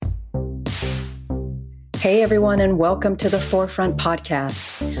Hey everyone, and welcome to the Forefront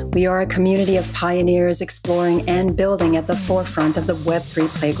Podcast. We are a community of pioneers exploring and building at the forefront of the Web3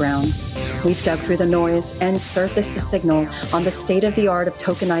 playground. We've dug through the noise and surfaced a signal on the state-of-the-art of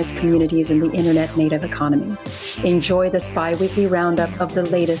tokenized communities in the internet native economy. Enjoy this bi-weekly roundup of the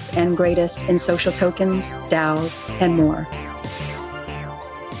latest and greatest in social tokens, DAOs, and more.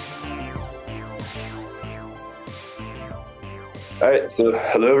 All right, so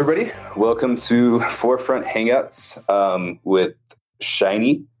hello everybody. Welcome to Forefront Hangouts with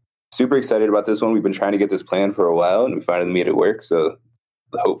Shiny. Super excited about this one. We've been trying to get this planned for a while, and we finally made it work. So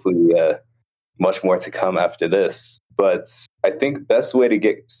hopefully much more to come after this. But I think best way to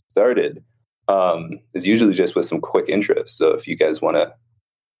get started is usually just with some quick intros. So if you guys want to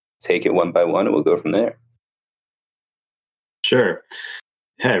take it one by one, and we'll go from there. Sure.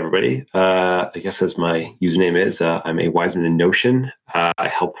 Hey, everybody. I guess as my username is, I'm a Wiseman in Notion. I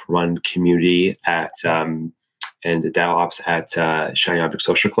help run community at and DAO ops at Shiny Object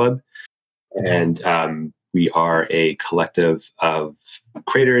Social Club. And we are a collective of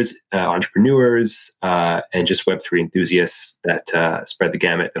creators, entrepreneurs, and just Web3 enthusiasts that spread the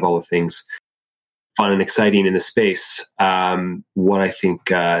gamut of all the things fun and exciting in the space. What I think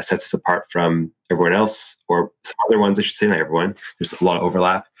sets us apart from everyone else, or some other ones, I should say, not everyone, there's a lot of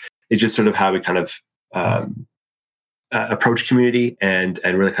overlap. It's just sort of how we kind of approach community and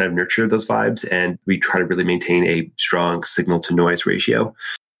really kind of nurture those vibes. And we try to really maintain a strong signal to noise ratio,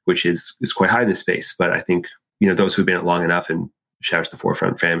 which is quite high in this space. But I think, those who've been at it long enough, and shout out to the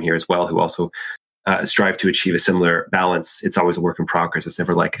Forefront fam here as well, who also strive to achieve a similar balance. It's always a work in progress. It's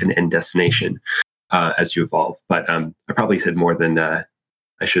never like an end destination as you evolve. But I probably said more than I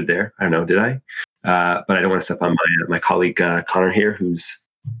should there. I don't know, did I? But I don't want to step on my colleague Connor here, who's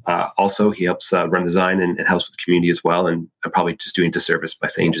also, he helps run design and helps with the community as well. And I'm probably just doing disservice by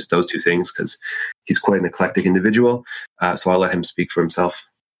saying just those two things because he's quite an eclectic individual. So I'll let him speak for himself.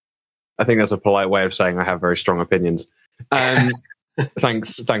 I think that's a polite way of saying I have very strong opinions.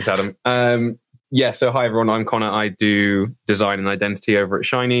 Thanks, Adam. So hi everyone, I'm Connor. I do design and identity over at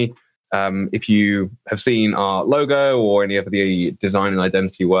Shiny. If you have seen our logo or any of the design and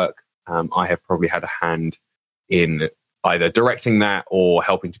identity work, I have probably had a hand in either directing that or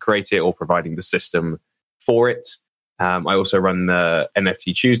helping to create it or providing the system for it. I also run the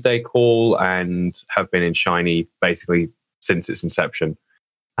NFT Tuesday call and have been in Shiny basically since its inception,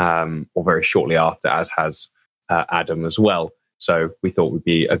 or very shortly after, as has Adam as well. So we thought we'd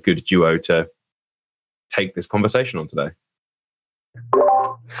be a good duo to take this conversation on today.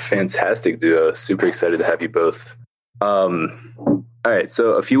 Fantastic duo. Super excited to have you both. All right,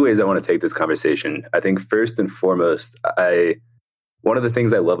 so a few ways I want to take this conversation. I think first and foremost, one of the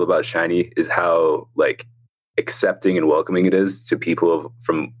things I love about Shiny is how accepting and welcoming it is to people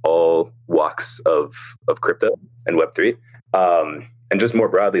from all walks of crypto and Web3. And just more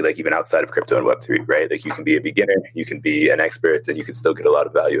broadly, even outside of crypto and Web3, right? You can be a beginner, you can be an expert, and you can still get a lot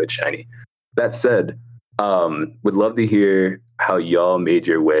of value at Shiny. That said, would love to hear how y'all made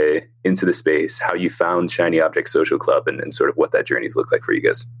your way into the space, how you found Shiny Object Social Club, and sort of what that journey's looked like for you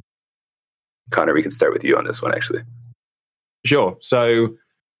guys. Connor, we can start with you on this one, actually. Sure. So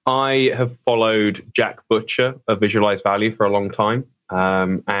I have followed Jack Butcher of Visualize Value for a long time.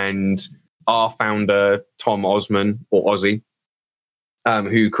 And our founder, Tom Osman, or Ozzy,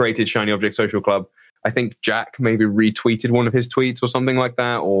 who created Shiny Object Social Club, I think Jack maybe retweeted one of his tweets or something like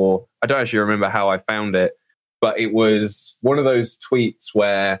that, or I don't actually remember how I found it, but it was one of those tweets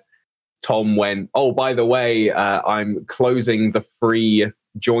where Tom went, oh, by the way, I'm closing the free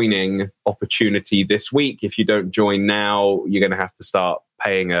joining opportunity this week. If you don't join now, you're going to have to start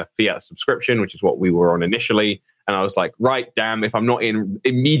paying a fiat subscription, which is what we were on initially. And I was like, right, damn, if I'm not in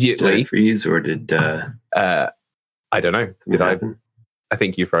immediately. Did I freeze or did... I don't know. Did I? I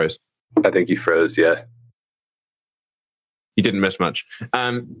think you froze. I think you froze, yeah. You didn't miss much.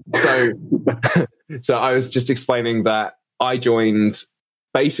 So I was just explaining that I joined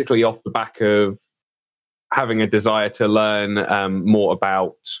basically off the back of having a desire to learn more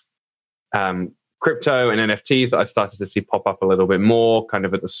about crypto and NFTs that I started to see pop up a little bit more kind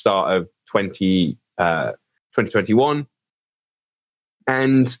of at the start of 2021.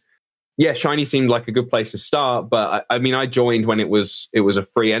 And yeah, Shiny seemed like a good place to start, but I joined when it was a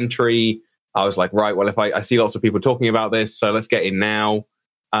free entry. I was like, right, well, if I see lots of people talking about this, so let's get in now.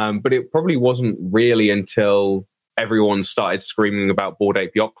 But it probably wasn't really until everyone started screaming about Bored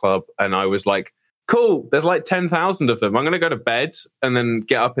Ape Yacht Club, and I was like, cool, there's 10,000 of them. I'm going to go to bed and then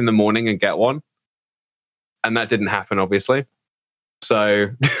get up in the morning and get one. And that didn't happen, obviously. So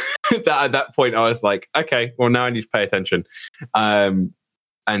at that point, I was like, okay, well, now I need to pay attention.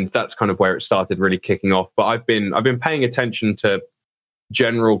 And that's kind of where it started really kicking off. But I've been paying attention to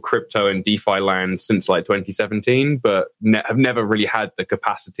general crypto and DeFi land since like 2017, but have never really had the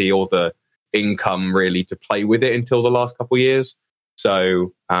capacity or the income really to play with it until the last couple of years.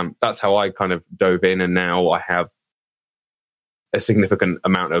 So that's how I kind of dove in, and now I have a significant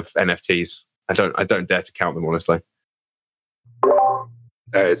amount of NFTs. I don't dare to count them, honestly. All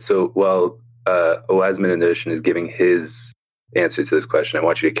right. So while Wiseman in Notion is giving his answer to this question, I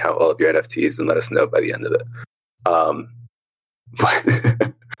want you to count all of your NFTs and let us know by the end of it.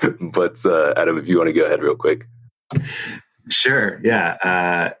 But Adam, if you want to go ahead real quick. Sure.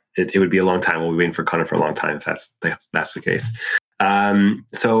 Yeah. It would be a long time. We'll be waiting for Connor for a long time if that's the case.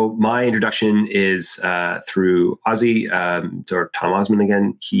 So my introduction is through Ozzy, or Tom Osman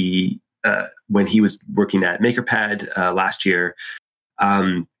again. He when he was working at MakerPad last year,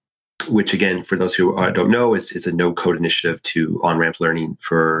 which again, for those who don't know, is a no-code initiative to on-ramp learning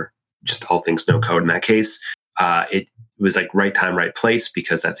for just all things no-code. In that case, it was like right time, right place,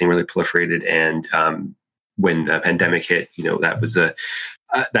 because that thing really proliferated. And when the pandemic hit, that was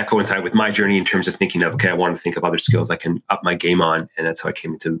that coincided with my journey in terms of thinking of, okay, I want to think of other skills I can up my game on. And that's how I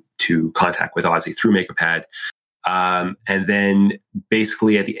came into contact with Ozzy through MakerPad. And then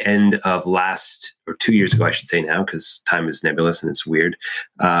basically at the end of 2 years ago, I should say now, because time is nebulous and it's weird,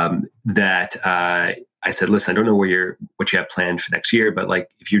 that I said, listen, I don't know what you have planned for next year, but like,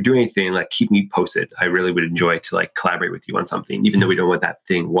 if you're doing anything, like keep me posted. I really would enjoy to like collaborate with you on something, even though we don't know what that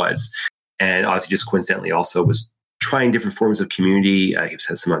thing was. And Ozzy just coincidentally also was trying different forms of community. He had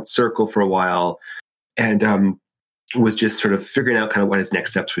some on Circle for a while, and was just sort of figuring out kind of what his next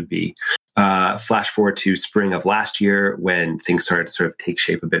steps would be. Flash forward to spring of last year when things started to sort of take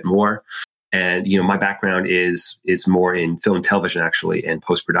shape a bit more. And, my background is more in film and television, actually, and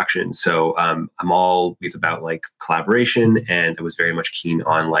post-production. So I'm always about like collaboration, and I was very much keen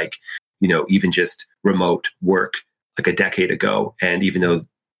on like, even just remote work like a decade ago. And even though,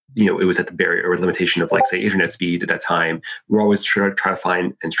 it was at the barrier or limitation of like, say, internet speed at that time, we're always trying to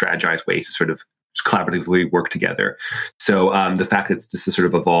find and strategize ways to sort of collaboratively work together. So the fact that this has sort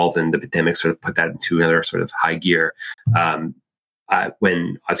of evolved and the pandemic sort of put that into another sort of high gear,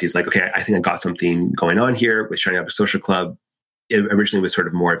 when Ozzy's like, okay, I think I got something going on here with Shiny Object Social Club. It originally was sort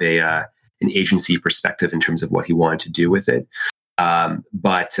of more of an agency perspective in terms of what he wanted to do with it.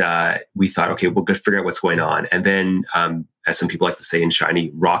 But we thought, okay, we'll go figure out what's going on. And then, as some people like to say in Shiny,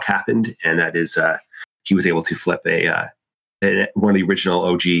 rock happened. And that is, he was able to flip one of the original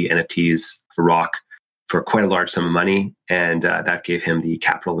OG NFTs for rock for quite a large sum of money. And that gave him the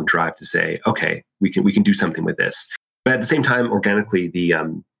capital and drive to say, okay, we can do something with this. But at the same time, organically, the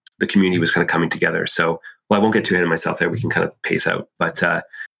community was kind of coming together. So, I won't get too ahead of myself there. We can kind of pace out. But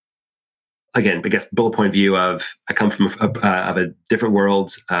again, I guess bullet point view of I come from a different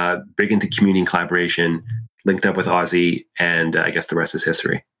world, big into community and collaboration, linked up with Ozzy, and I guess the rest is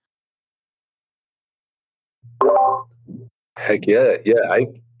history. Heck yeah. Yeah. I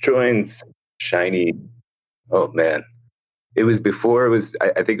joined Shiny. Oh man. I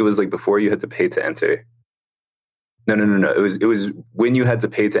think it was like before you had to pay to enter. No. It was when you had to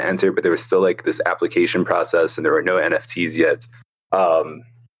pay to enter, but there was still like this application process and there were no NFTs yet.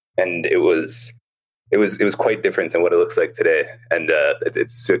 And it was quite different than what it looks like today. And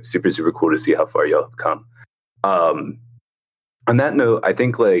it's super, super cool to see how far y'all have come. On that note, I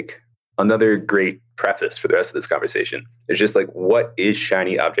think like another great preface for the rest of this conversation is just like, what is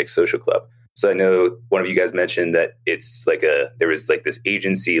Shiny Object Social Club? So I know one of you guys mentioned that it's like there was like this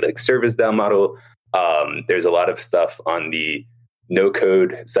agency, like service DAO model. There's a lot of stuff on the no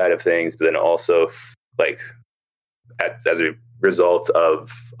code side of things, but then also like as a result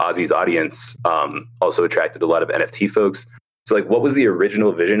of Ozzy's audience, also attracted a lot of NFT folks. So like, what was the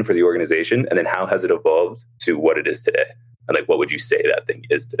original vision for the organization? And then how has it evolved to what it is today? And like, what would you say that thing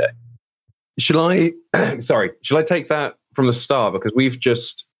is today? Shall I take that from the start? Because we've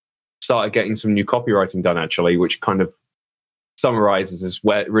just started getting some new copywriting done, actually, which kind of summarizes this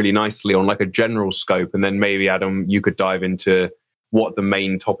really nicely on like a general scope. And then maybe, Adam, you could dive into what the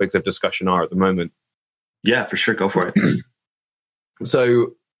main topics of discussion are at the moment. Yeah, for sure. Go for it.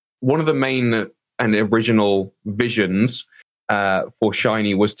 So one of the main and original visions for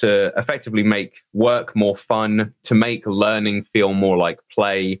Shiny was to effectively make work more fun, to make learning feel more like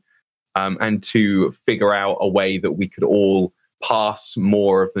play, and to figure out a way that we could all pass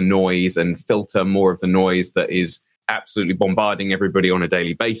more of the noise and filter more of the noise that is absolutely bombarding everybody on a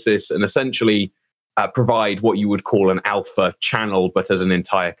daily basis, and essentially provide what you would call an alpha channel, but as an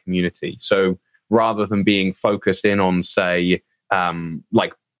entire community. So rather than being focused in on, say,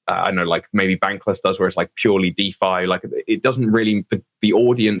 like I know like maybe Bankless does, where it's like purely DeFi. Like it doesn't really, the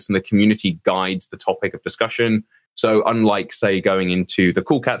audience and the community guides the topic of discussion. So unlike, say, going into the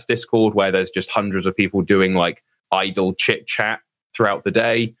Cool Cats Discord, where there's just hundreds of people doing like idle chit chat throughout the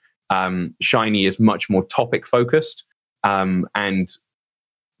day, Shiny is much more topic focused. And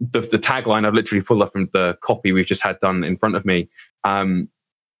the tagline, I've literally pulled up from the copy we've just had done in front of me.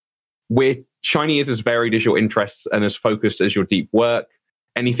 Shiny is as varied as your interests and as focused as your deep work.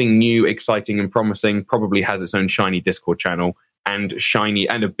 Anything new, exciting, and promising probably has its own Shiny Discord channel, and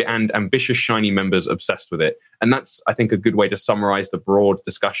ambitious Shiny members obsessed with it. And that's, I think, a good way to summarize the broad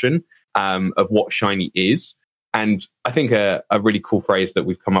discussion of what Shiny is. And I think a really cool phrase that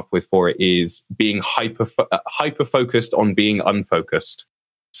we've come up with for it is being hyper focused on being unfocused.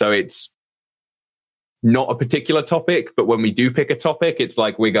 So it's not a particular topic, but when we do pick a topic, it's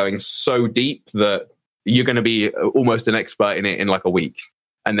like we're going so deep that you're going to be almost an expert in it in like a week.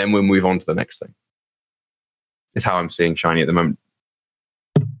 And then we'll move on to the next thing. Is how I'm seeing Shiny at the moment.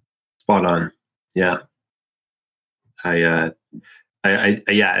 Spot on. Yeah. I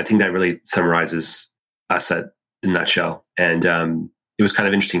think that really summarizes us in a nutshell. And it was kind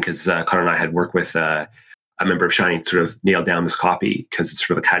of interesting because Connor and I had worked with a member of Shiny to sort of nail down this copy, because it's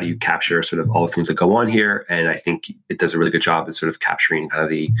sort of like, how do you capture sort of all the things that go on here? And I think it does a really good job of sort of capturing kind of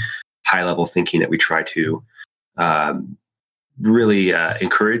the high level thinking that we try to really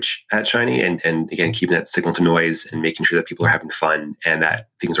encourage at Shiny, and again, keeping that signal to noise and making sure that people are having fun and that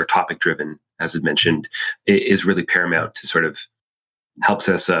things are topic driven, as I mentioned, is really paramount to sort of helps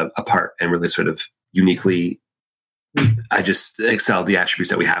us apart and really sort of uniquely, I just excel the attributes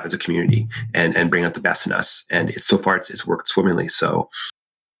that we have as a community and bring out the best in us. And so far it's worked swimmingly. So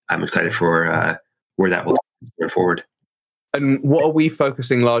I'm excited for where that will go forward. And what are we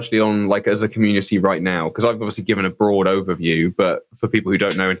focusing largely on, like, as a community right now? Because I've obviously given a broad overview, but for people who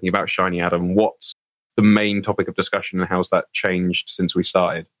don't know anything about Shiny, Adam, what's the main topic of discussion and how's that changed since we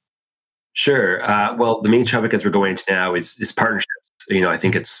started? Sure. Well, the main topic as we're going into now is partnerships. I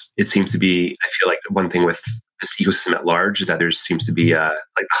think it seems to be, I feel like one thing with this ecosystem at large is that there seems to be like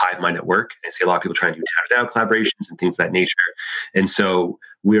the hive mind at work. I see a lot of people trying to do DAO collaborations and things of that nature. And so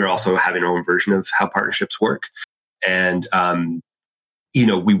we're also having our own version of how partnerships work. And, we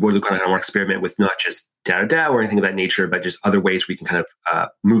would kind of want to experiment with not just DAO or anything of that nature, but just other ways we can kind of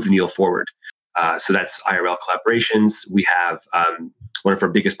move the needle forward. So that's IRL collaborations. We have one of our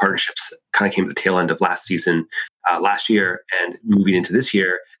biggest partnerships kind of came at the tail end of last season, last year, and moving into this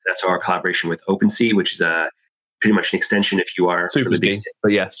year. That's our collaboration with OpenSea, which is pretty much an extension if you are Super C,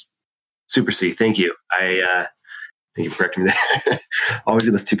 but yes. Super C. Thank you. Thank you for correcting me there. Always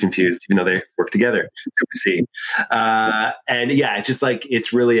get those two confused, even though they work together. Super C. And yeah, it's just like,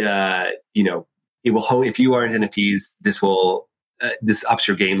 it's really, it will hone, if you are in NFTs, this ups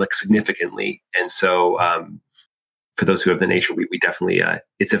your game like significantly. And so for those who have the nature, we definitely,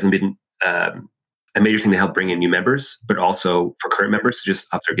 it's definitely been a major thing to help bring in new members, but also for current members to just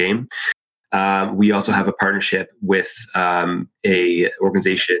up their game. We also have a partnership with a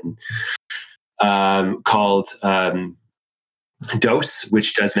organization called Dose,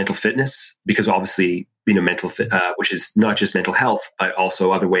 which does mental fitness, because obviously, which is not just mental health, but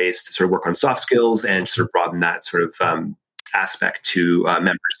also other ways to sort of work on soft skills and sort of broaden that sort of aspect to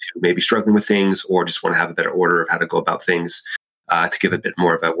members who may be struggling with things or just want to have a better order of how to go about things to give a bit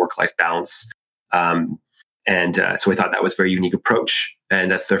more of a work-life balance. So I thought that was a very unique approach,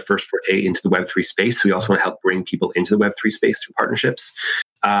 and that's their first forte into the Web3 space. So we also want to help bring people into the Web3 space through partnerships.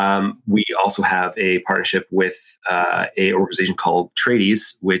 We also have a partnership with a organization called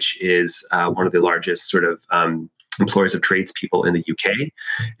Tradies, which is one of the largest sort of employers of tradespeople in the UK.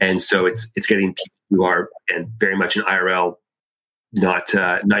 And so it's getting people who are very much in IRL, not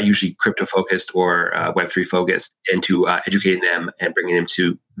usually crypto focused or Web3 focused, into educating them and bringing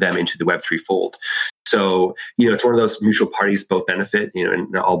them into the Web3 fold. So, it's one of those mutual parties both benefit,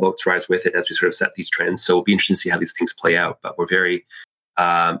 and all boats rise with it as we sort of set these trends. So it'll be interesting to see how these things play out. But we're very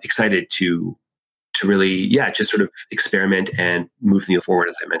excited to really, just sort of experiment and move the needle forward,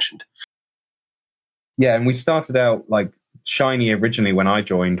 as I mentioned. Yeah, and we started out like Shiny originally when I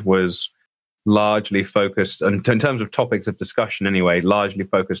joined was largely focused, and in terms of topics of discussion anyway, largely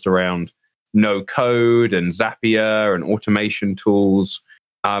focused around no code and Zapier and automation tools.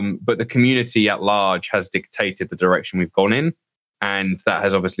 But the community at large has dictated the direction we've gone in. And that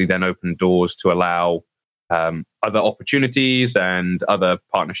has obviously then opened doors to allow other opportunities and other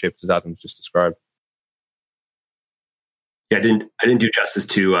partnerships, as Adam's just described. Yeah, I didn't do justice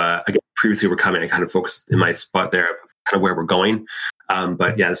to, again, previously we're coming, I kind of focused in my spot there, kind of where we're going.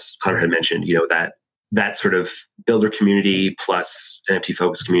 But yeah, as Connor had mentioned, that that sort of builder community plus NFT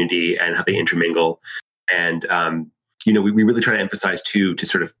focused community and how they intermingle. And, we really try to emphasize too, to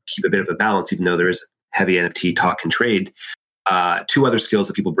sort of keep a bit of a balance, even though there is heavy NFT talk and trade, two other skills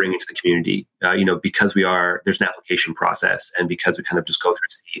that people bring into the community, because there's an application process, and because we kind of just go through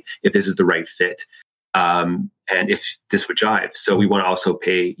and see if this is the right fit, and if this would jive. So we want to also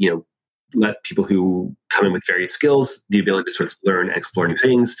let people who come in with various skills the ability to sort of learn and explore new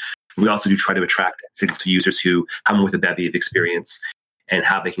things. We also do try to attract signal to users who come in with a bevy of experience and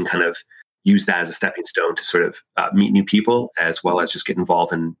how they can kind of use that as a stepping stone to sort of meet new people, as well as just get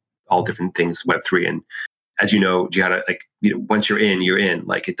involved in all different things Web3. And as you know, Jihad, once you're in,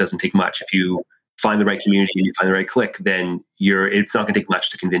 like, it doesn't take much. If you find the right community and you find the right click, then it's not going to take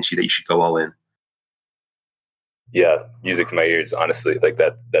much to convince you that you should go all in. Yeah, music to my ears, honestly. Like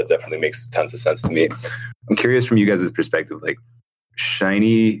that definitely makes tons of sense to me. I'm curious from you guys' perspective, like,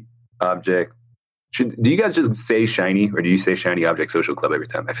 Shiny Object. Do you guys just say Shiny, or do you say Shiny Object Social Club every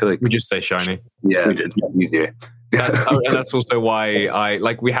time? I feel like we just say Shiny. Yeah, it's easier. And that's also why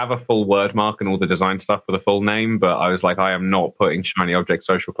we have a full word mark and all the design stuff for the full name, but I was like, I am not putting Shiny Object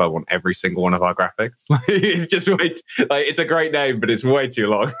Social Club on every single one of our graphics. It's just it's a great name, but it's way too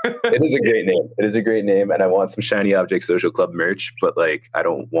long. It is a great name. It is a great name, and I want some Shiny Object Social Club merch, but I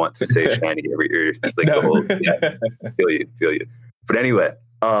don't want to say Shiny every year. The whole, yeah, feel you. But anyway,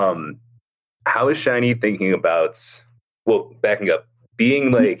 how is Shiny thinking about, backing up,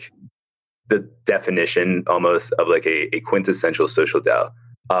 being the definition almost of a quintessential social DAO?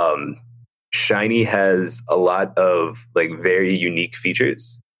 Shiny has a lot of very unique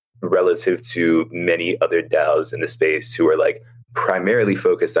features relative to many other DAOs in the space who are primarily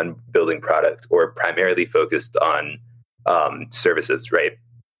focused on building product or primarily focused on services, right?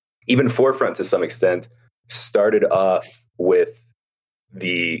 Even Forefront, to some extent, started off with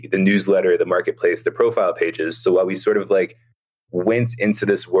the newsletter, the marketplace, the profile pages. So while we sort of went into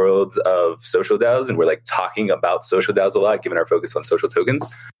this world of social DAOs and we're talking about social DAOs a lot, given our focus on social tokens,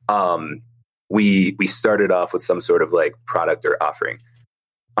 we started off with some sort of product or offering.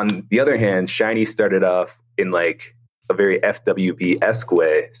 On the other hand, Shiny started off in a very FWB-esque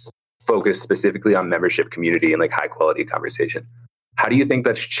way, focused specifically on membership community and high quality conversation. How do you think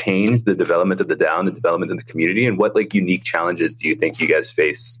that's changed the development of the DAO and the development of the community? And what unique challenges do you think you guys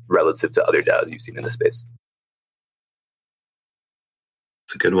face relative to other DAOs you've seen in the space?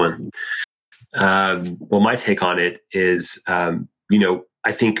 It's a good one. My take on it is,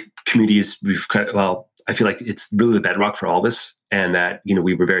 I think communities, I feel like it's really the bedrock for all this. And that,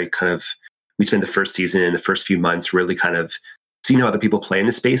 we were very we spent the first season and the first few months really kind of seeing how other people play in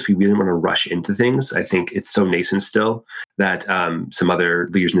the space. We didn't want to rush into things. I think it's so nascent still that some other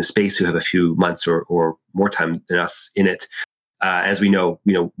leaders in the space who have a few months or more time than us in it, as we know,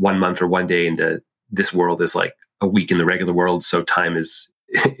 1 month or 1 day into this world is like a week in the regular world. So time is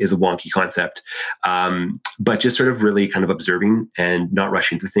a wonky concept. But just sort of really kind of observing and not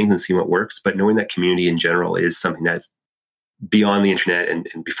rushing into things and seeing what works. But knowing that community in general is something that's beyond the internet and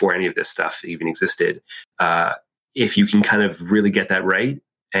before any of this stuff even existed. If you can kind of really get that right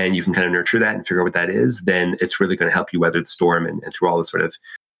and you can kind of nurture that and figure out what that is, then it's really going to help you weather the storm and through all the sort of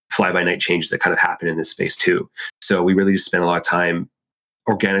fly-by-night changes that kind of happen in this space too. So we really just spent a lot of time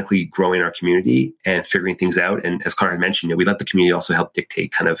organically growing our community and figuring things out. And as Connor had mentioned, we let the community also help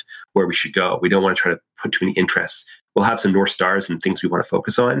dictate kind of where we should go. We don't want to try to put too many interests. We'll have some North Stars and things we want to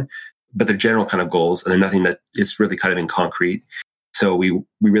focus on, but they're general kind of goals and they're nothing that is really kind of in concrete. So we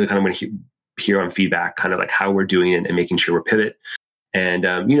really kind of want to hear on feedback, kind of how we're doing it and making sure we're pivot. And,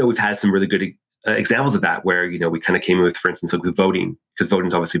 we've had some really good examples of that where, we kind of came in with, for instance, with voting, because voting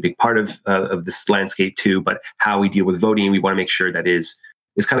is obviously a big part of this landscape too, but how we deal with voting, we want to make sure that is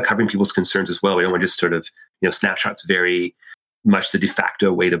kind of covering people's concerns as well. We don't want to just sort of, snapshots very much the de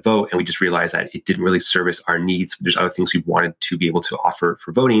facto way to vote. And we just realized that it didn't really service our needs. There's other things we wanted to be able to offer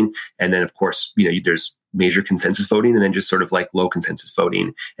for voting. And then of course, there's major consensus voting and then just sort of low consensus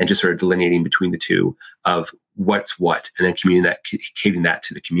voting and just sort of delineating between the two of what's what, and then communicating that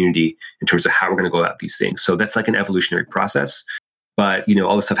to the community in terms of how we're going to go about these things. So that's an evolutionary process, but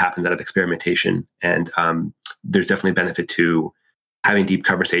all this stuff happens out of experimentation. And there's definitely a benefit to having deep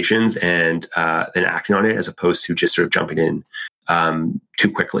conversations and then acting on it as opposed to just sort of jumping in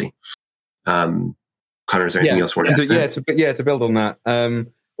too quickly. Connor, is there anything else you want to add? To build on that.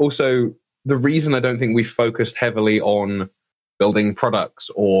 Also, the reason I don't think we focused heavily on building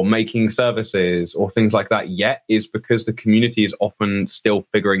products or making services or things like that yet is because the community is often still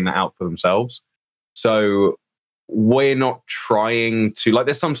figuring that out for themselves. So we're not trying to,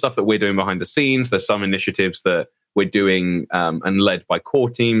 there's some stuff that we're doing behind the scenes. There's some initiatives that we're doing and led by core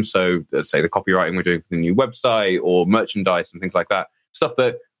teams. So let's say the copywriting we're doing for the new website or merchandise and things like that. Stuff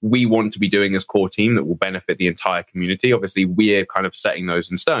that we want to be doing as core team that will benefit the entire community. Obviously, we're kind of setting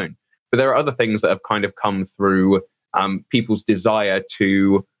those in stone. But there are other things that have kind of come through people's desire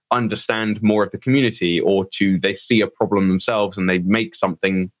to understand more of the community, or they see a problem themselves and they make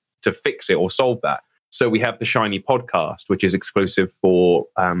something to fix it or solve that. So we have the Shiny podcast, which is exclusive for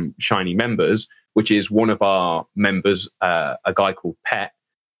Shiny members, which is one of our members, a guy called Pet.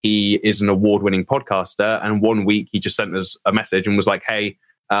 He is an award-winning podcaster. And one week he just sent us a message and was like, hey,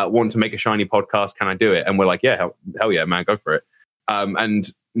 want to make a Shiny podcast. Can I do it? And we're like, yeah, hell yeah, man, go for it. And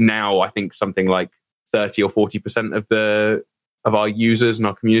now I think something like 30 or 40% of our users in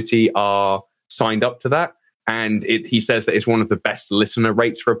our community are signed up to that. And he says that it's one of the best listener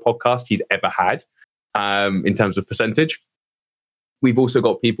rates for a podcast he's ever had in terms of percentage. We've also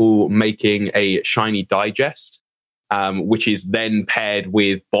got people making a Shiny Digest, which is then paired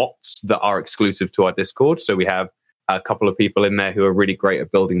with bots that are exclusive to our Discord. So we have a couple of people in there who are really great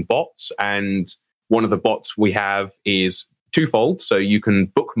at building bots. And one of the bots we have is twofold. So you can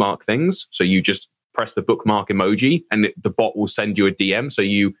bookmark things. So you just press the bookmark emoji and the bot will send you a DM. So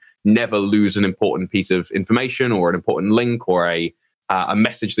you never lose an important piece of information or an important link or a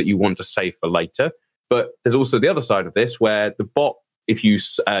message that you want to save for later. But there's also the other side of this where the bot, if you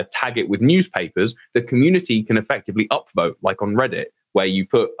tag it with newspapers, the community can effectively upvote, like on Reddit, where you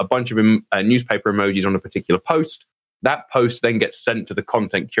put a bunch of newspaper emojis on a particular post. That post then gets sent to the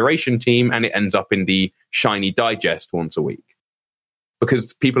content curation team and it ends up in the Shiny Digest once a week.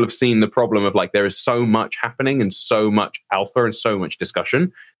 Because people have seen the problem of there is so much happening and so much alpha and so much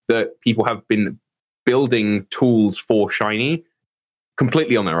discussion that people have been building tools for Shiny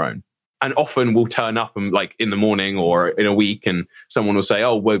completely on their own. And often will turn up and in the morning or in a week and someone will say,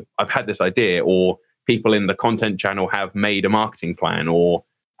 oh, I've had this idea, or people in the content channel have made a marketing plan, or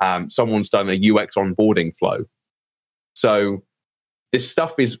someone's done a UX onboarding flow. So this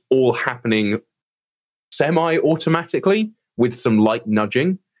stuff is all happening semi-automatically with some light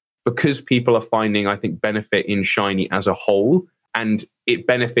nudging because people are finding, I think, benefit in Shiny as a whole, and it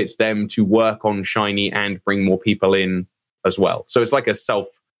benefits them to work on Shiny and bring more people in as well. So it's like a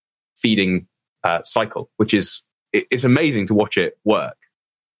self-feeding cycle, which is it's amazing to watch it work.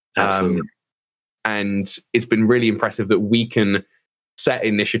 Absolutely. And it's been really impressive that we can set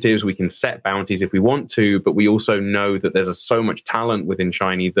initiatives, we can set bounties if we want to, but we also know that there's so much talent within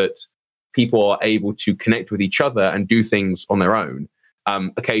Shiny that people are able to connect with each other and do things on their own.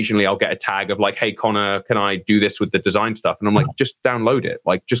 Occasionally I'll get a tag of hey, Connor, can I do this with the design stuff? And I'm like, just download it.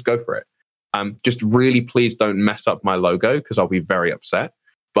 Just go for it. Just really please don't mess up my logo because I'll be very upset.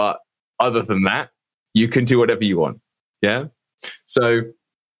 But other than that, you can do whatever you want. Yeah. So,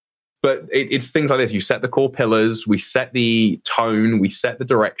 but it's things like this. You set the core pillars, we set the tone, we set the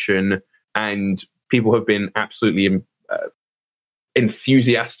direction, and people have been absolutely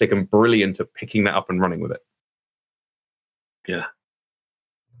enthusiastic and brilliant at picking that up and running with it. Yeah.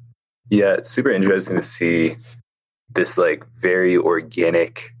 Yeah, it's super interesting to see this very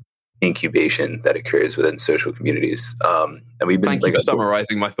organic incubation that occurs within social communities. And we've been Thank you for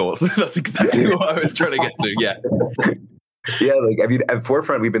summarizing my thoughts. That's exactly what I was trying to get to. Yeah. Yeah, at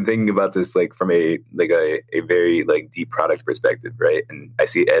Forefront, we've been thinking about this from a very deep product perspective, right? And I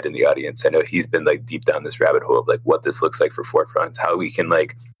see Ed in the audience. I know he's been deep down this rabbit hole of what this looks like for Forefront, how we can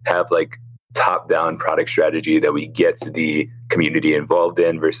have top-down product strategy that we get to the community involved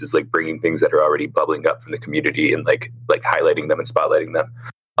in versus bringing things that are already bubbling up from the community and highlighting them and spotlighting them.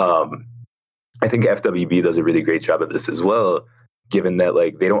 I think FWB does a really great job of this as well, given that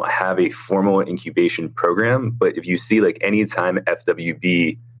they don't have a formal incubation program. But if you see anytime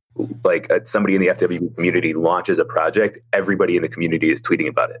FWB, somebody in the FWB community launches a project, everybody in the community is tweeting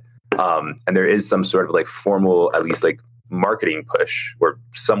about it. And there is some sort of formal, at least marketing push or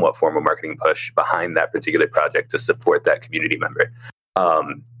somewhat formal marketing push behind that particular project to support that community member.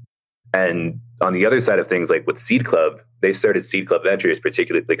 And on the other side of things, with Seed Club, they started Seed Club Ventures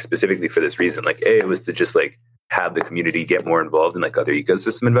particularly specifically for this reason. A, it was to just have the community get more involved in other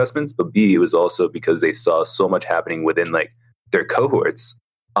ecosystem investments, but B, it was also because they saw so much happening within their cohorts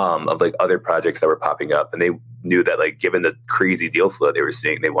of other projects that were popping up, and they knew that given the crazy deal flow they were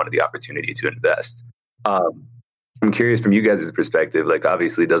seeing, they wanted the opportunity to invest. I'm curious from you guys' perspective,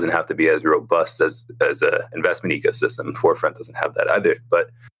 obviously it doesn't have to be as robust as a investment ecosystem. Forefront doesn't have that either, but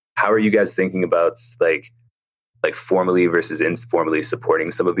how are you guys thinking about formally versus informally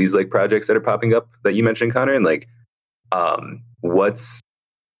supporting some of these projects that are popping up that you mentioned, Connor? And what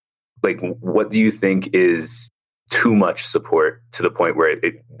do you think is too much support to the point where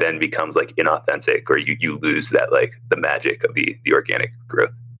it then becomes like inauthentic, or you lose that like the magic of the organic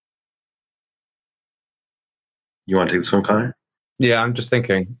growth. You want to take this one, Connor? Yeah, I'm just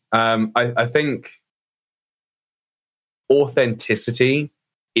thinking. I think authenticity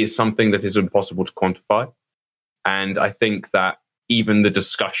is something that is impossible to quantify. And I think that even the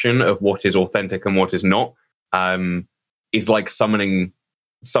discussion of what is authentic and what is not is like summoning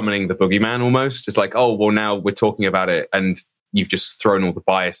the boogeyman almost. It's like, oh, well, now we're talking about it and you've just thrown all the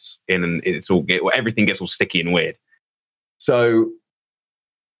bias in and everything gets all sticky and weird. So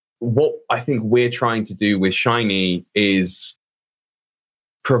what I think we're trying to do with Shiny is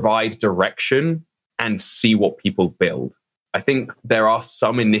provide direction and see what people build. I think there are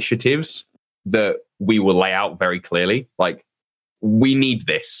some initiatives that we will lay out very clearly, like we need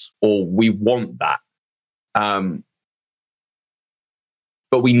this or we want that.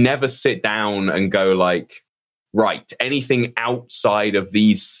 But we never sit down and go like, right, anything outside of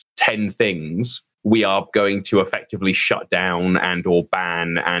these 10 things, we are going to effectively shut down and or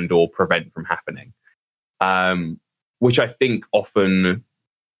ban and or prevent from happening. Which I think often,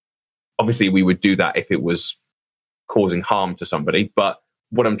 obviously we would do that if it was causing harm to somebody. But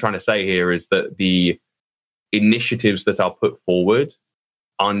what I'm trying to say here is that the initiatives that are put forward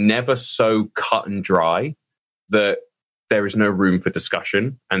are never so cut and dry that there is no room for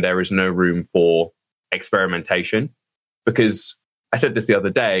discussion and there is no room for experimentation. Because I said this the other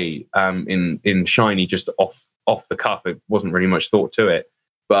day in Shiny, just off the cuff, it wasn't really much thought to it.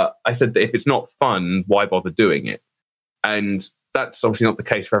 But I said that if it's not fun, why bother doing it? And that's obviously not the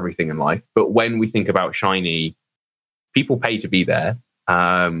case for everything in life. But when we think about Shiny, people pay to be there.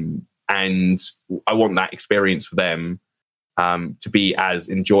 And I want that experience for them to be as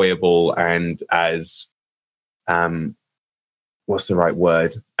enjoyable and as, what's the right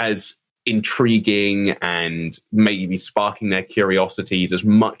word? As intriguing and maybe sparking their curiosities as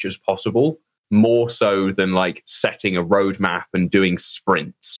much as possible, more so than like setting a roadmap and doing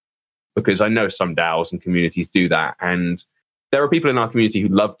sprints. Because I know some DAOs and communities do that. And there are people in our community who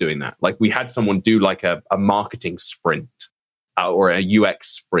love doing that. Like we had someone do like a marketing sprint or a UX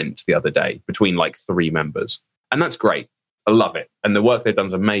sprint the other day between like 3 members. And that's great. I love it. And the work they've done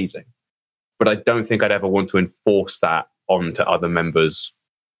is amazing. But I don't think I'd ever want to enforce that onto other members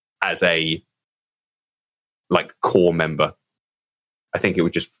as a like core member. I think it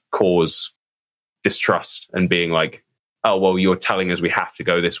would just cause distrust and being like, oh, well, you're telling us we have to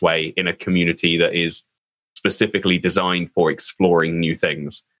go this way in a community that is specifically designed for exploring new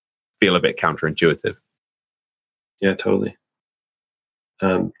things. Feel a bit counterintuitive. Yeah, totally.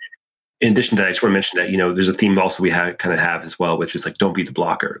 In addition to that, I just want to mention that, there's a theme also we kind of have as well, which is like, don't be the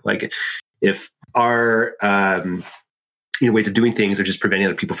blocker. Like if our, ways of doing things are just preventing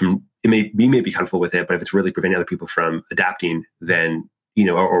other people from, we may be comfortable with it, but if it's really preventing other people from adapting, then,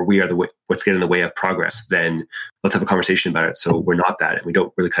 or we are what's getting in the way of progress, then let's have a conversation about it. So we're not that. And we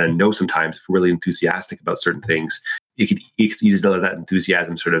don't really kind of know sometimes if we're really enthusiastic about certain things, it's easy to let that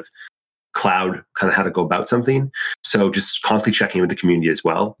enthusiasm sort of cloud kind of how to go about something. So just constantly checking in with the community as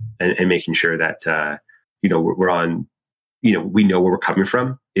well and making sure that, we're on, we know where we're coming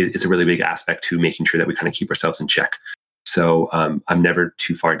from is a really big aspect to making sure that we kind of keep ourselves in check. So I'm never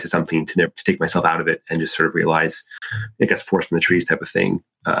too far into something to take myself out of it and just sort of realize, I guess, forest from the trees type of thing.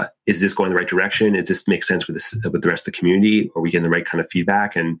 Is this going the right direction? Does this make sense with the rest of the community? Are we getting the right kind of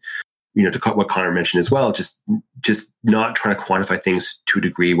feedback? And to what Connor mentioned as well, just not trying to quantify things to a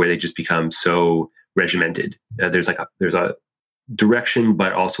degree where they just become so regimented. There's a direction,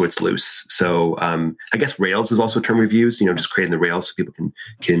 but also it's loose. So I guess Rails is also a term we've used, just creating the Rails so people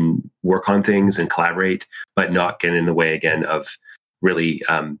can work on things and collaborate, but not get in the way again of really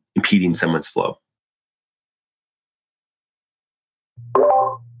impeding someone's flow.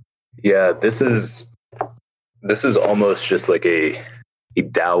 Yeah, this is almost just like a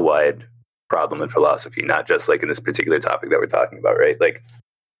DAO-wide problem in philosophy, not just like in this particular topic that we're talking about, right? Like,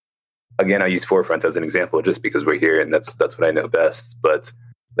 again, I use Forefront as an example just because we're here and that's what I know best. But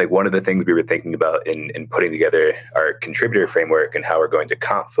like one of the things we were thinking about in putting together our contributor framework and how we're going to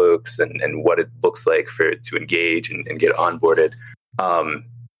comp folks and what it looks like to engage and get onboarded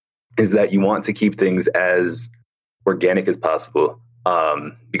is that you want to keep things as organic as possible.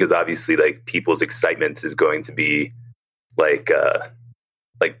 Because obviously like people's excitement is going to be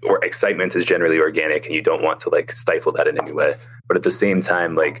or excitement is generally organic and you don't want to like stifle that in any way. But at the same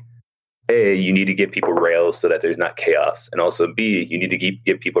time, like, A, you need to give people Rails so that there's not chaos. And also B, you need to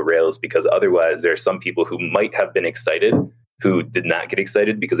give people Rails because otherwise there are some people who might have been excited who did not get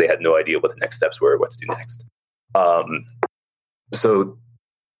excited because they had no idea what the next steps were, what to do next. So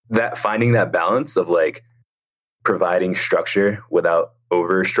that finding that balance of like, providing structure without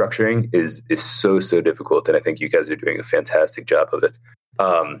over structuring is so difficult, and I think you guys are doing a fantastic job of it.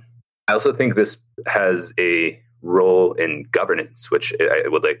 I also think this has a role in governance, which I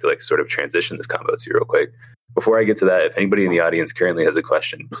would like to like sort of transition this combo to real quick. Before I get to that, if anybody in the audience currently has a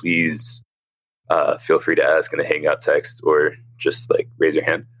question, please feel free to ask in the Hangout text or just like raise your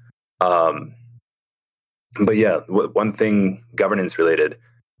hand. But yeah, one thing governance related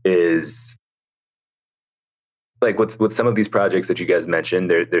is like with some of these projects that you guys mentioned,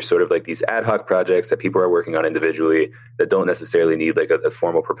 they're sort of like these ad hoc projects that people are working on individually that don't necessarily need like a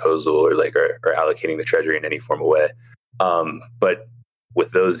formal proposal or like or allocating the treasury in any formal way. But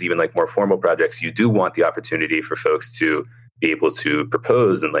with those even like more formal projects, you do want the opportunity for folks to be able to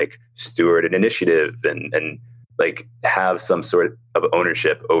propose and like steward an initiative and like have some sort of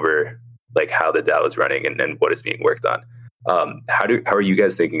ownership over like how the DAO is running and what is being worked on. How are you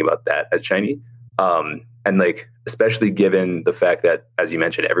guys thinking about that at Shiny? And like, especially given the fact that, as you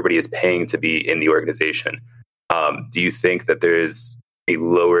mentioned, everybody is paying to be in the organization. Do you think that there is a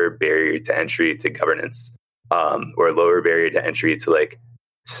lower barrier to entry to governance, or a lower barrier to entry to like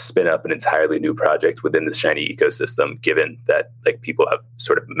spin up an entirely new project within the Shiny ecosystem, given that like people have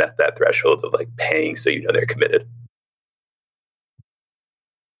sort of met that threshold of like paying so you know they're committed?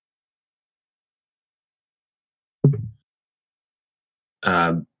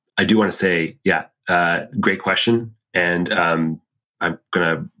 I do want to say, great question. And I'm going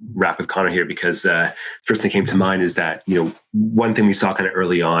to wrap with Connor here because first thing that came to mind is that, you know, one thing we saw kind of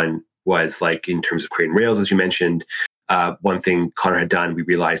early on was like in terms of creating Rails, as you mentioned, one thing Connor had done, we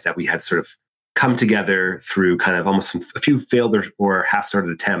realized that we had sort of come together through kind of almost a few failed or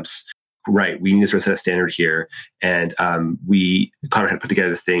half-started attempts. Right, we need to sort of set a standard here. And Connor had put together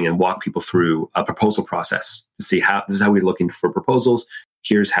this thing and walked people through a proposal process to see how, this is how we're looking for proposals.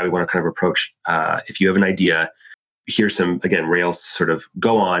 Here's how we want to kind of approach. If you have an idea, here's some, again, rails to sort of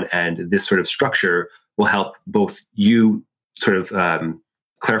go on. And this sort of structure will help both you sort of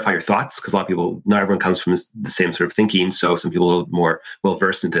clarify your thoughts, because a lot of people, not everyone comes from the same sort of thinking. So some people are a little more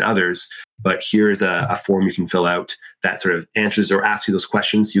well-versed than others. But here's a form you can fill out that sort of answers or asks you those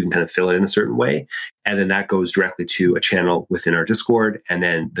questions. You can kind of fill it in a certain way. And then that goes directly to a channel within our Discord. And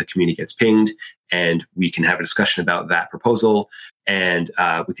then the community gets pinged and we can have a discussion about that proposal. And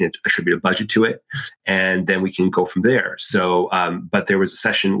we can attribute a budget to it. And then we can go from there. So, but there was a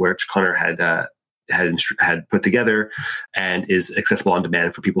session which Connor had put together and is accessible on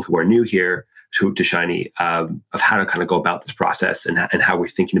demand for people who are new here to Shiny, of how to kind of go about this process and how we're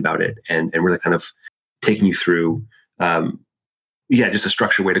thinking about it and really kind of taking you through, just a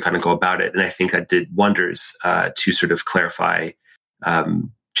structured way to kind of go about it. And I think that did wonders to sort of clarify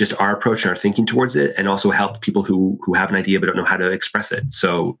just our approach and our thinking towards it, and also help people who have an idea but don't know how to express it.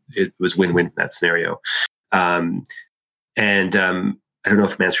 So it was win-win in that scenario. I don't know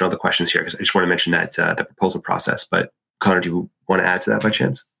if I'm answering all the questions here, because I just want to mention that the proposal process. But Connor, do you want to add to that by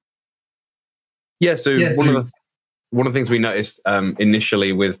chance? Yeah. So one of the things we noticed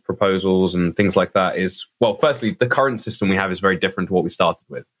initially with proposals and things like that is, well, firstly, the current system we have is very different to what we started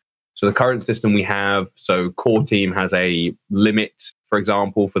with. So the current system we have, so core team has a limit, for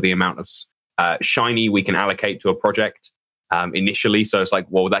example, for the amount of Shiny we can allocate to a project. Initially. So it's like,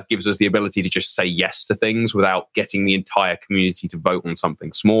 well, that gives us the ability to just say yes to things without getting the entire community to vote on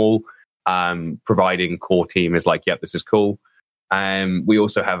something small, providing core team is like, yep, this is cool. We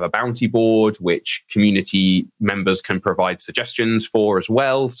also have a bounty board, which community members can provide suggestions for as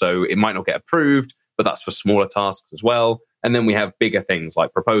well. So it might not get approved, but that's for smaller tasks as well. And then we have bigger things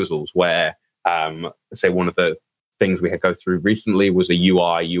like proposals where, say one of the things we had go through recently was a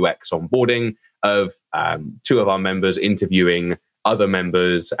UI UX onboarding of two of our members interviewing other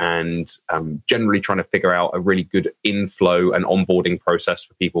members and generally trying to figure out a really good inflow and onboarding process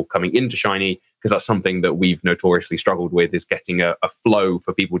for people coming into Shiny, because that's something that we've notoriously struggled with, is getting a flow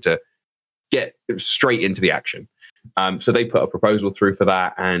for people to get straight into the action. So they put a proposal through for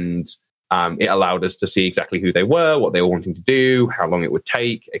that, and it allowed us to see exactly who they were, what they were wanting to do, how long it would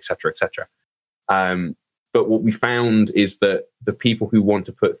take, et cetera, et cetera. But what we found is that the people who want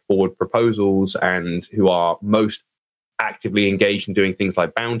to put forward proposals and who are most actively engaged in doing things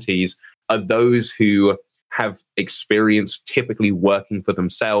like bounties are those who have experience typically working for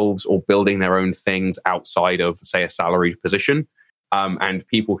themselves or building their own things outside of, say, a salaried position. And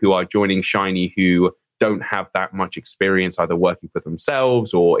people who are joining Shiny who don't have that much experience either working for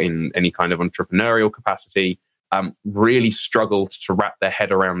themselves or in any kind of entrepreneurial capacity really struggled to wrap their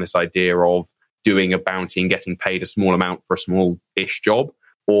head around this idea of doing a bounty and getting paid a small amount for a small-ish job,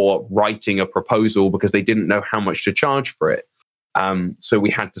 or writing a proposal because they didn't know how much to charge for it. So we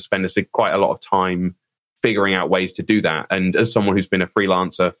had to spend quite a lot of time figuring out ways to do that. And as someone who's been a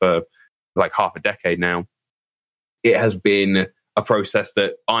freelancer for like half a decade now, it has been a process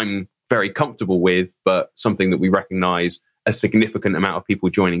that I'm very comfortable with, but something that we recognize a significant amount of people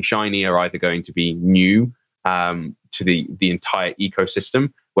joining Shiny are either going to be new to the entire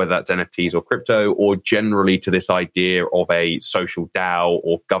ecosystem, whether that's NFTs or crypto, or generally to this idea of a social DAO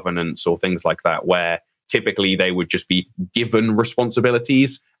or governance or things like that, where typically they would just be given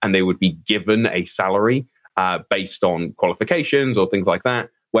responsibilities and they would be given a salary based on qualifications or things like that.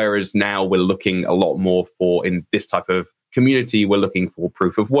 Whereas now we're looking a lot more for, in this type of community, we're looking for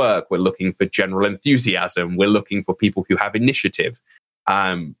proof of work, we're looking for general enthusiasm, we're looking for people who have initiative,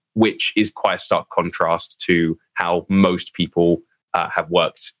 which is quite a stark contrast to how most people have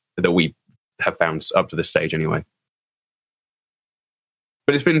worked that we have found up to this stage anyway.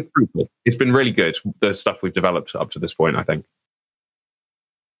 But it's been fruitful. It's been really good, the stuff we've developed up to this point, I think.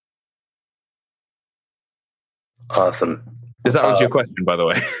 Awesome. Does that answer your question, by the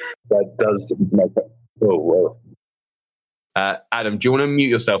way? That does. Oh, whoa. Adam, do you want to mute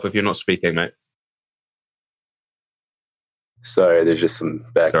yourself if you're not speaking, mate? Sorry, there's just some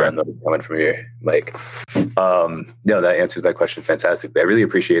background noise coming from your mic. No, that answers my question fantastically. I really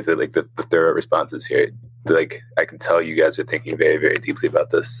appreciate the thorough responses here. Like, I can tell you guys are thinking very, very deeply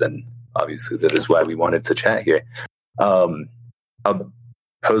about this, and obviously that is why we wanted to chat here. I'll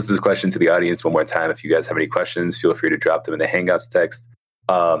pose this question to the audience one more time. If you guys have any questions, feel free to drop them in the Hangouts text.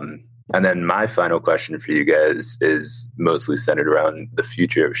 And then my final question for you guys is mostly centered around the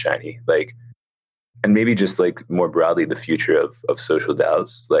future of Shiny. Like, and maybe just like more broadly, the future of social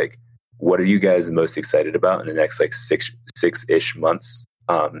DAOs. Like, what are you guys most excited about in the next like six-ish months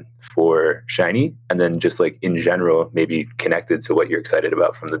for Shiny? And then just like in general, maybe connected to what you're excited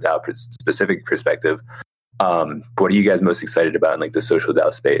about from the DAO specific perspective. What are you guys most excited about in like the social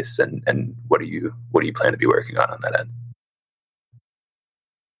DAO space? And what do you plan to be working on that end?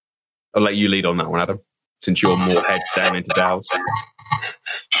 I'll let you lead on that one, Adam, since you're more heads down into DAOs.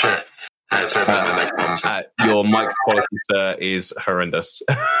 Sure. Your mic quality, sir, is horrendous.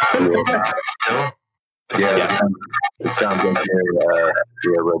 Still? Yeah. It sounds like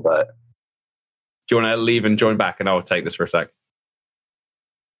you're a robot. Do you want to leave and join back, and I'll take this for a sec?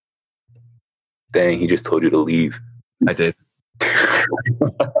 Dang, he just told you to leave. I did.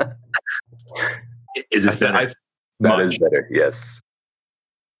 Is this better? That is better, yes.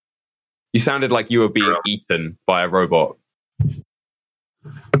 You sounded like you were being eaten by a robot.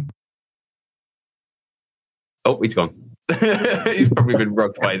 Oh, he's gone. He's probably been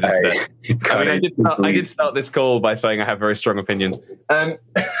rugged by his internet. I mean, I did start this call by saying I have very strong opinions.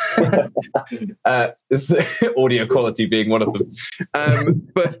 Audio quality being one of them.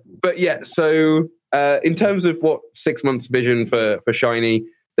 But yeah, so in terms of what 6 months vision for Shiny,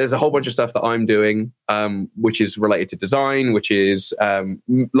 there's a whole bunch of stuff that I'm doing, which is related to design, which is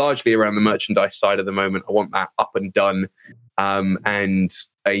largely around the merchandise side at the moment. I want that up and done, and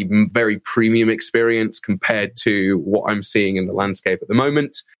a very premium experience compared to what I'm seeing in the landscape at the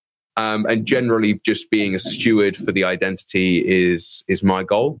moment. And generally just being a steward for the identity is my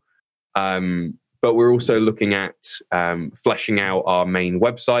goal. But we're also looking at fleshing out our main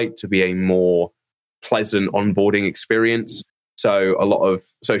website to be a more pleasant onboarding experience. So a lot of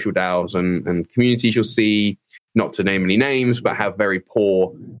social DAOs and communities you'll see, not to name any names, but have very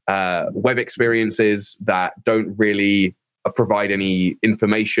poor web experiences that don't really provide any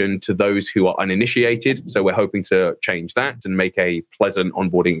information to those who are uninitiated. So we're hoping to change that and make a pleasant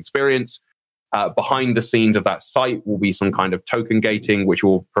onboarding experience. Behind the scenes of that site will be some kind of token gating, which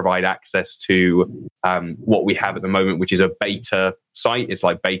will provide access to what we have at the moment, which is a beta site. It's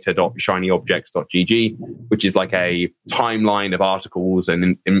like beta.shinyobjects.gg, which is like a timeline of articles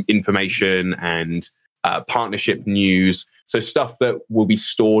and information and partnership news. So stuff that will be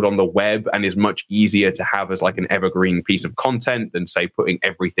stored on the web and is much easier to have as like an evergreen piece of content than, say, putting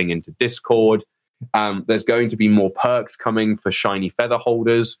everything into Discord. There's going to be more perks coming for Shiny Feather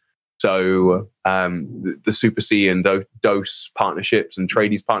holders. So the Super C and Dose partnerships and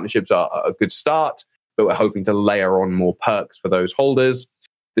Tradies partnerships are a good start, but we're hoping to layer on more perks for those holders.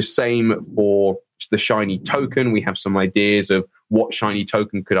 The same for the Shiny token. We have some ideas of what Shiny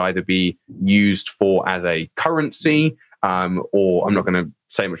token could either be used for as a currency, or I'm not going to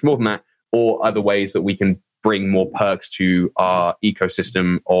say much more than that, or other ways that we can bring more perks to our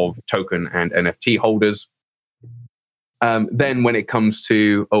ecosystem of token and NFT holders. Then when it comes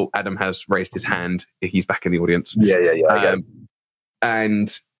to, Adam has raised his hand. He's back in the audience. Yeah.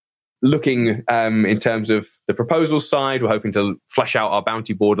 And looking in terms of the proposal side, we're hoping to flesh out our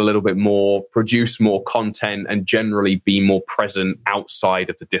bounty board a little bit more, produce more content, and generally be more present outside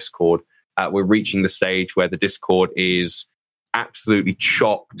of the Discord. We're reaching the stage where the Discord is absolutely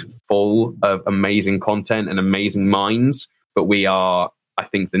chocked full of amazing content and amazing minds. But I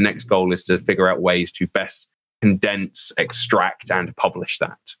think the next goal is to figure out ways to best condense, extract, and publish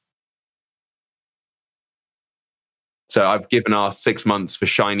that. So I've given our 6 months for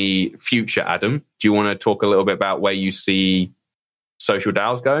Shiny future, Adam. Do you want to talk a little bit about where you see social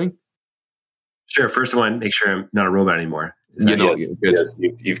DAOs going? Sure. First, I want to make sure I'm not a robot anymore. You're not. Yes,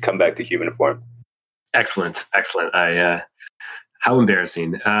 you've come back to human form. Excellent. How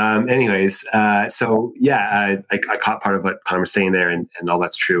embarrassing. So yeah, I caught part of what Connor was saying there, and all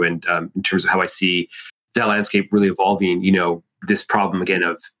that's true. And in terms of how I see that landscape really evolving, this problem again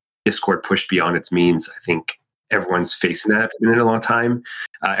of Discord pushed beyond its means, I think everyone's facing that. It's been in a long time.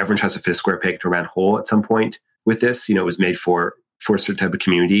 Everyone tries to fit a square peg to a round hole at some point with this. It was made for a certain type of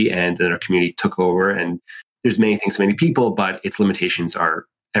community, and then our community took over. And there's many things to many people, but its limitations are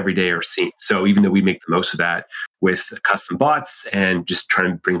every day are seen. So even though we make the most of that with custom bots and just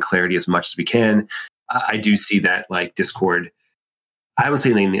trying to bring clarity as much as we can, I do see that like Discord, I would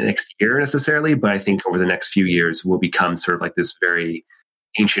say in the next year necessarily, but I think over the next few years will become sort of like this very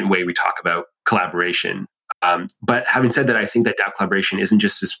ancient way we talk about collaboration. But having said that, I think that DAO collaboration isn't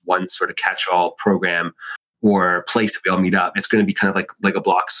just this one sort of catch-all program or place that we all meet up. It's going to be kind of like Lego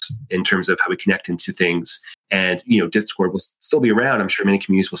blocks in terms of how we connect into things. And, Discord will still be around. I'm sure many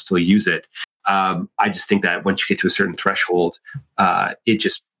communities will still use it. I just think that once you get to a certain threshold,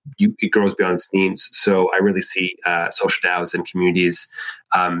 it grows beyond its means. So I really see social DAOs and communities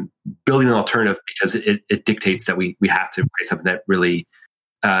building an alternative because it dictates that we have to create something that really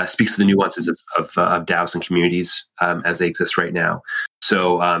speaks to the nuances of DAOs and communities as they exist right now.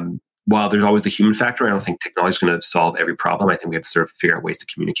 So while there's always the human factor, I don't think technology is going to solve every problem. I think we have to sort of figure out ways to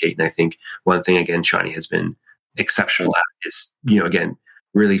communicate. And I think one thing, again, Shiny has been exceptional at is, again,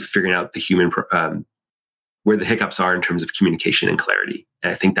 really figuring out the human, where the hiccups are in terms of communication and clarity.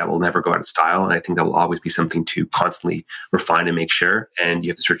 And I think that will never go out of style. And I think that will always be something to constantly refine and make sure. And you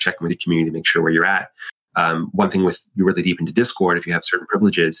have to sort of check in with the community to make sure where you're at. One thing with you're really deep into Discord, if you have certain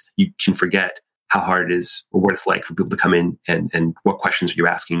privileges, you can forget how hard it is or what it's like for people to come in and what questions are you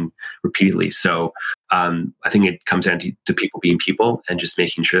asking repeatedly. So I think it comes down to people being people and just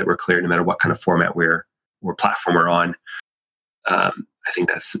making sure that we're clear no matter what kind of format we're platform we're on. I think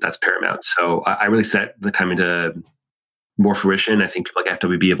that's paramount. So I really set the time into more fruition. I think people like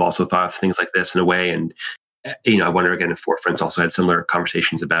FWB have also thought of things like this in a way. And, I wonder again if Forefronts also had similar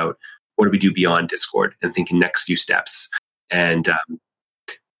conversations about what do we do beyond Discord and thinking next few steps and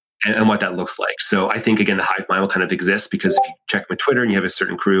what that looks like. So I think, again, the hive mind will kind of exist because if you check my Twitter and you have a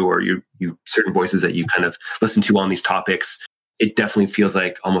certain crew or you certain voices that you kind of listen to on these topics, it definitely feels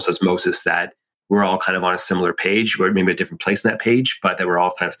like almost osmosis that we're all kind of on a similar page, or maybe a different place in that page, but that we're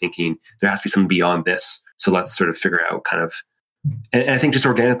all kind of thinking there has to be something beyond this. So let's sort of figure out kind of, and I think just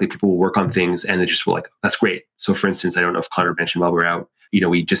organically people will work on things and they just will like, that's great. So for instance, I don't know if Connor mentioned while we were out,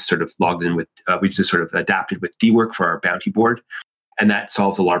 we just sort of logged in with, we just sort of adapted with DWork for our bounty board. And that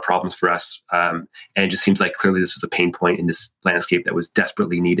solves a lot of problems for us. And it just seems like clearly this was a pain point in this landscape that was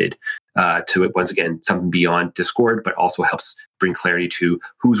desperately needed to, once again, something beyond Discord, but also helps bring clarity to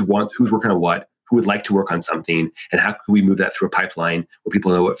who's working on what, who would like to work on something, and how can we move that through a pipeline where people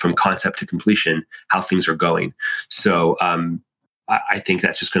know it from concept to completion, how things are going. So I think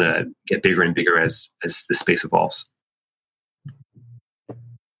that's just going to get bigger and bigger as the space evolves.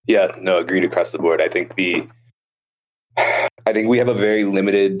 Yeah, no, agreed across the board. I think we have a very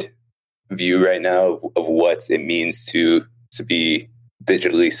limited view right now of what it means to be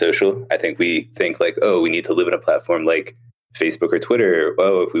digitally social. I think we think like, we need to live in a platform like Facebook or Twitter.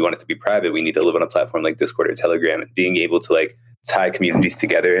 If we want it to be private, we need to live on a platform like Discord or Telegram. And being able to like tie communities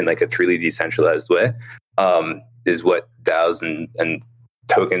together in like a truly decentralized way is what DAOs and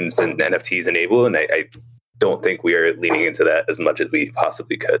tokens and NFTs enable. And I don't think we are leaning into that as much as we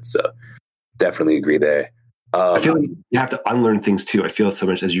possibly could. So definitely agree there. I feel like you have to unlearn things too. I feel so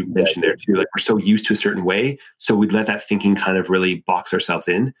much, as you mentioned there too, like we're so used to a certain way. So we let that thinking kind of really box ourselves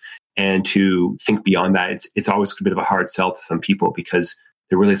in, and to think beyond that, it's always a bit of a hard sell to some people because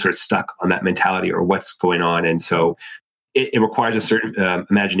they're really sort of stuck on that mentality or what's going on. And so it requires a certain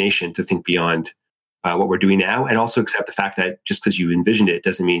imagination to think beyond what we're doing now, and also accept the fact that just because you envisioned it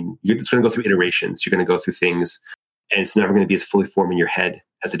doesn't mean it's going to go through iterations. You're going to go through things, and it's never going to be as fully formed in your head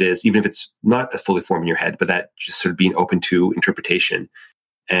as it is, even if it's not as fully formed in your head, but that just sort of being open to interpretation.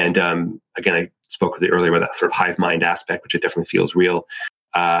 And again, I spoke with you earlier about that sort of hive mind aspect, which it definitely feels real,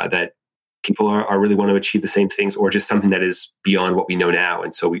 that people are really want to achieve the same things or just something that is beyond what we know now.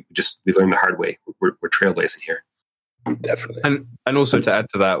 And so we learn the hard way. We're trailblazing here. Definitely. And also to add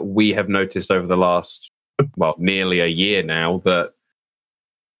to that, we have noticed over the last, nearly a year now that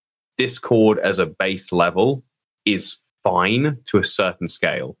Discord as a base level is fine to a certain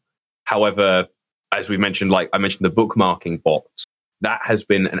scale. However, as we mentioned, like I mentioned, the bookmarking bot, that has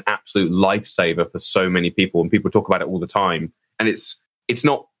been an absolute lifesaver for so many people, and people talk about it all the time. And it's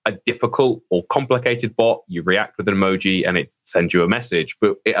not a difficult or complicated bot. You react with an emoji and it sends you a message,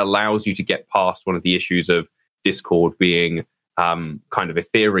 but it allows you to get past one of the issues of Discord being kind of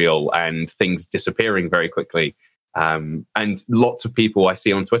ethereal and things disappearing very quickly. And lots of people I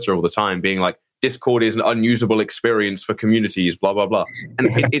see on Twitter all the time being like, Discord is an unusable experience for communities, blah, blah, blah. And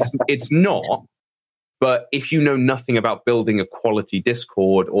it's not. But if you know nothing about building a quality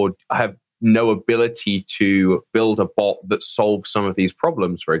Discord or have no ability to build a bot that solves some of these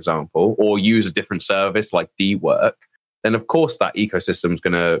problems, for example, or use a different service like Dwork, then of course that ecosystem is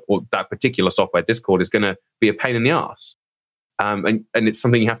going to, or that particular software, Discord, is going to be a pain in the ass. And it's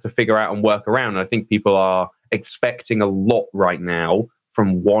something you have to figure out and work around. And I think people are expecting a lot right now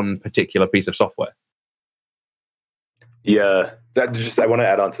from one particular piece of software. Yeah, I want to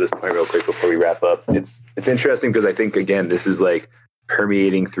add on to this point real quick before we wrap up. It's interesting because I think, again, this is like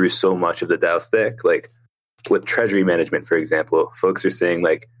permeating through so much of the DAO stack. Like with treasury management, for example, folks are saying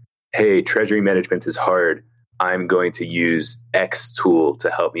like, hey, treasury management is hard. I'm going to use X tool to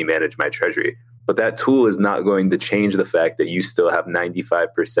help me manage my treasury. But that tool is not going to change the fact that you still have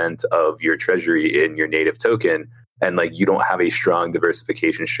 95% of your treasury in your native token. And like you don't have a strong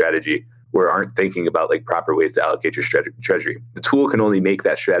diversification strategy or aren't thinking about like proper ways to allocate your treasury. The tool can only make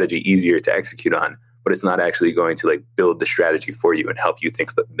that strategy easier to execute on, but it's not actually going to like build the strategy for you and help you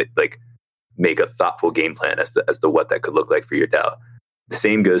think like make a thoughtful game plan as to what that could look like for your DAO. The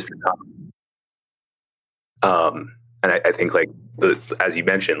same goes for and I think like as you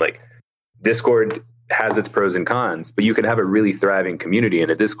mentioned, like Discord has its pros and cons, but you can have a really thriving community in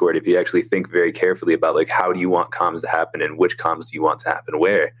a Discord if you actually think very carefully about like how do you want comms to happen and which comms do you want to happen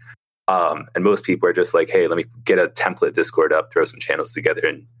where. And most people are just like, hey, let me get a template Discord up, throw some channels together,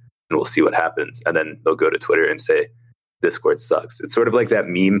 and we'll see what happens. And then they'll go to Twitter and say, Discord sucks. It's sort of like that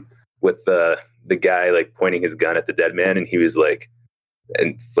meme with the guy like pointing his gun at the dead man, and he was like,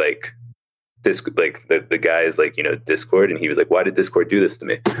 and it's like this, like the guy is like, Discord, and he was like, why did Discord do this to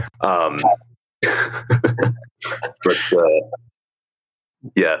me? But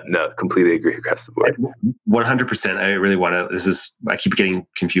yeah, no, completely agree across the board. 100%. I really want to, I keep getting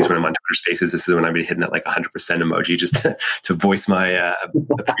confused when I'm on Twitter Spaces. This is when I'm hitting that like 100% emoji just to voice my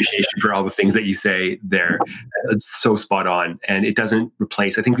appreciation for all the things that you say there. It's so spot on. And it doesn't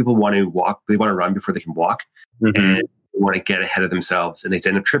replace, I think people want to walk, they want to run before they can walk. Mm-hmm. And they want to get ahead of themselves, and they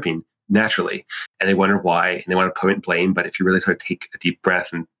end up tripping naturally. And they wonder why, and they want to point blame. But if you really sort of take a deep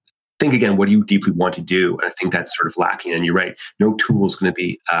breath and think again, what do you deeply want to do? And I think that's sort of lacking. And you're right, no tool is going to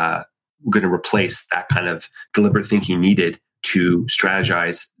be going to replace that kind of deliberate thinking needed to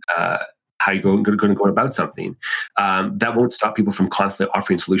strategize how you're going to go about something. That won't stop people from constantly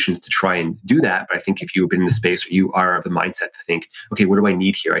offering solutions to try and do that. But I think if you've been in the space where you are of the mindset to think, okay, what do I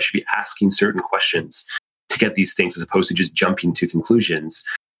need here? I should be asking certain questions to get these things as opposed to just jumping to conclusions.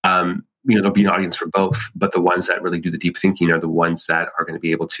 There'll be an audience for both, but the ones that really do the deep thinking are the ones that are going to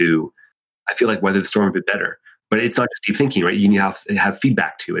be able to, I feel like, weather the storm a bit better. But it's not just deep thinking, right? You need to have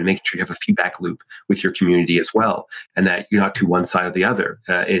feedback too, and making sure you have a feedback loop with your community as well, and that you're not to one side or the other.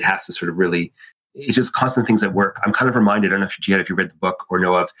 It has to sort of really, it's just constant things at work. I'm kind of reminded, I don't know if you read the book or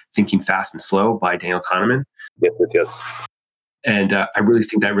know of Thinking Fast and Slow by Daniel Kahneman. Yes. And I really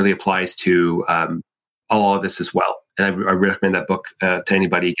think that really applies to all of this as well. And I recommend that book to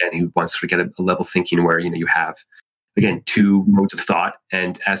anybody, again, who wants to get a level thinking where, you have, again, two modes of thought.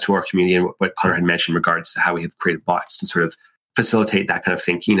 And as to our community and what Connor had mentioned in regards to how we have created bots to sort of facilitate that kind of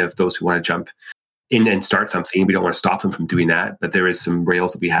thinking of those who want to jump in and start something. We don't want to stop them from doing that, but there is some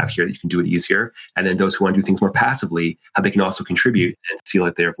rails that we have here that you can do it easier. And then those who want to do things more passively, how they can also contribute and feel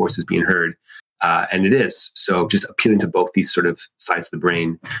like their voice is being heard. And it is. So just appealing to both these sort of sides of the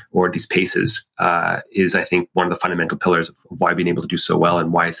brain or these paces is, I think, one of the fundamental pillars of why being able to do so well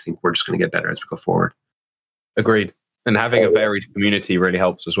and why I think we're just going to get better as we go forward. Agreed. And having a varied community really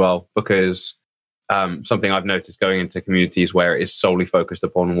helps as well, because something I've noticed going into communities where it is solely focused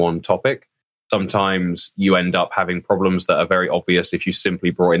upon one topic, sometimes you end up having problems that are very obvious if you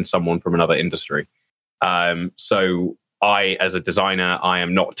simply brought in someone from another industry. So I, as a designer, I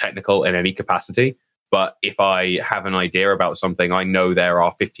am not technical in any capacity, but if I have an idea about something, I know there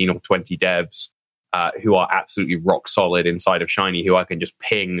are 15 or 20 devs who are absolutely rock solid inside of Shiny who I can just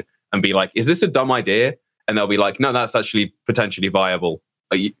ping and be like, is this a dumb idea? And they'll be like, no, that's actually potentially viable.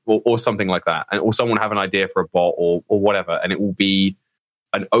 or something like that, or someone have an idea for a bot or whatever, and it will be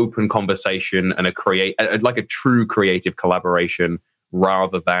an open conversation and like a true creative collaboration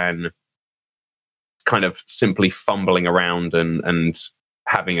rather than kind of simply fumbling around and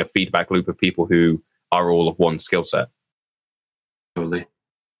having a feedback loop of people who are all of one skill set. Totally.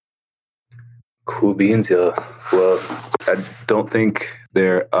 Cool beans, yeah. Well, I don't think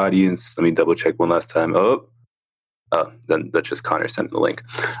their audience, let me double check one last time. Then that's just Connor sending the link.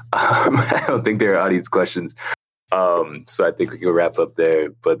 I don't think there are audience questions. So I think we can wrap up there,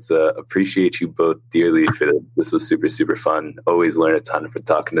 but appreciate you both dearly for this. This was super, super fun. Always learn a ton from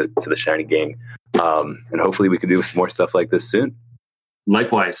talking to the Shiny gang. And hopefully we can do more stuff like this soon.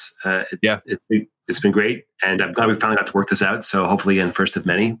 Likewise. It's been great. And I'm glad we finally got to work this out. So hopefully again, first of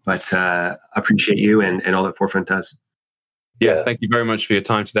many, but appreciate you and all that Forefront does. Yeah. Thank you very much for your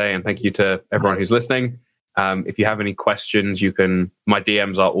time today. And thank you to everyone who's listening. If you have any questions, my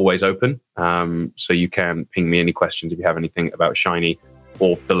DMs are always open. So you can ping me any questions if you have anything about Shiny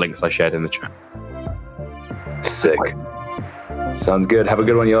or the links I shared in the chat. Sick. Sounds good. Have a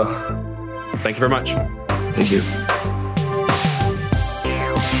good one, y'all. Thank you very much. Thank you.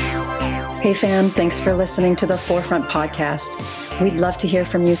 Hey fam, thanks for listening to the Forefront podcast. We'd love to hear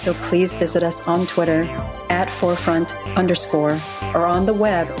from you, so please visit us on Twitter @forefront_ or on the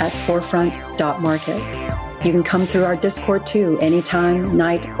web at forefront.market. You can come through our Discord too, anytime,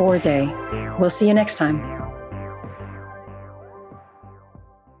 night or day. We'll see you next time.